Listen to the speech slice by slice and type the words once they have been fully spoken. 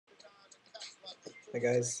Hi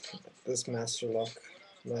guys, this Master Lock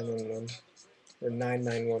 911 or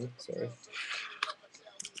 991, sorry.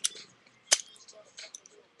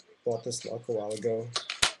 Bought this lock a while ago.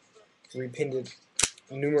 Repinned it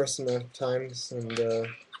numerous amount of times and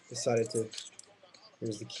decided to.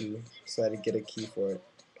 Here's the key. Decided to get a key for it.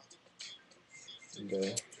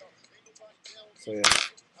 And so yeah,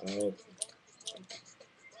 I'll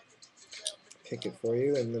pick it for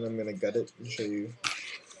you, and then I'm gonna gut it and show you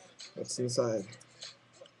what's inside.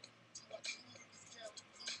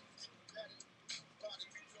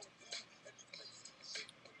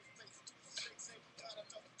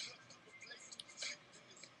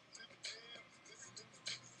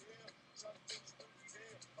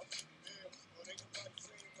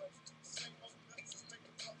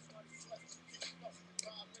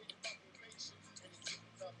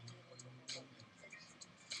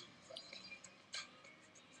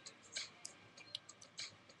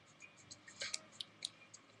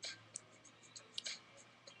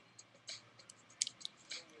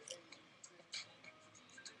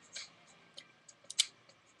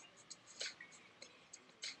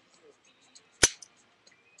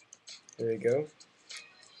 There you go.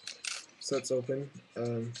 So it's open.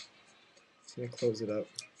 Just gonna close it up.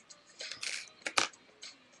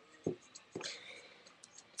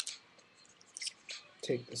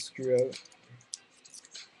 Take the screw out.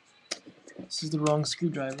 This is the wrong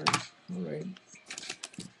screwdriver. Alright.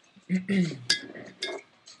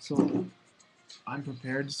 So I'm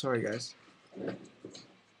prepared. Sorry guys.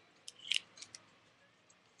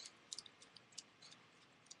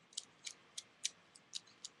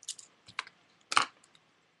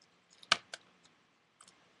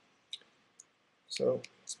 So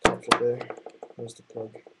it's popped right there. There's the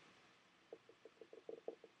plug.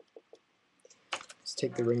 Let's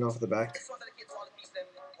take the ring off the back.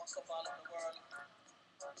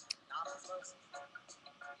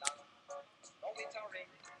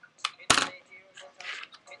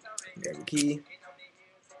 Grab the key.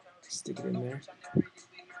 Stick it in there.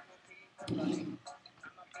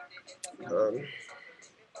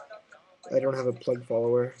 I don't have a plug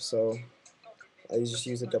follower, so I just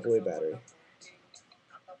use a AA battery.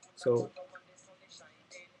 So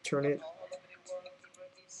turn it.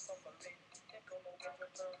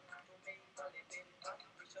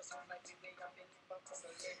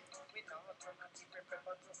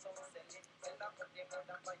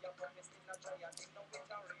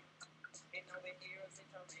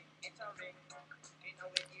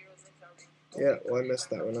 Yeah, well I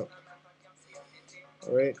messed that one up.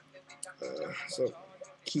 Alright, so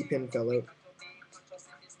key pin fell out.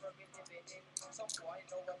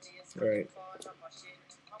 Alright.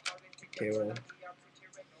 Okay, well,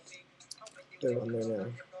 they're on there now.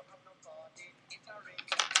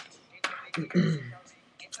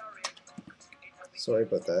 Sorry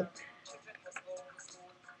about that.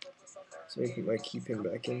 So let me put my key pin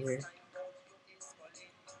back in here.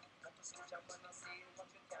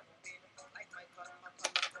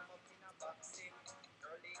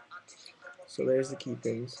 So there's the key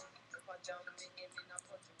pins.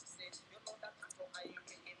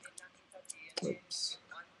 Oops.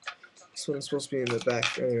 This one's supposed to be in the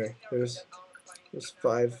back. Anyway, there's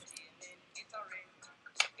 5.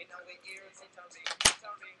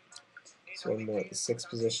 So one more at the 6th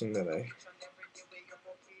position that I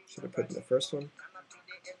should have put in the first one.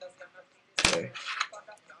 Okay.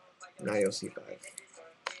 Now you'll see 5.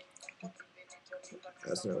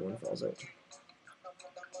 As no one falls out.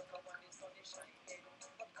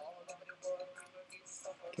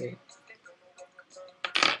 Okay.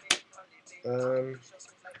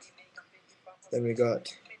 Then we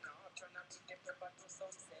got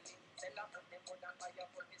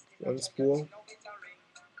 1 spool,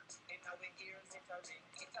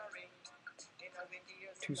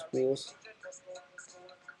 2 spools,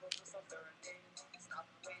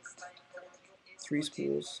 3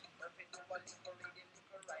 spools,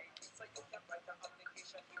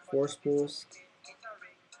 4 spools,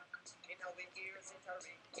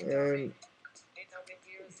 and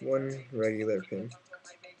 1 regular pin.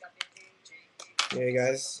 Okay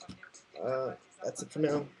guys, that's it for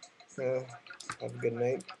now. Have a good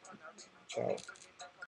night. Ciao.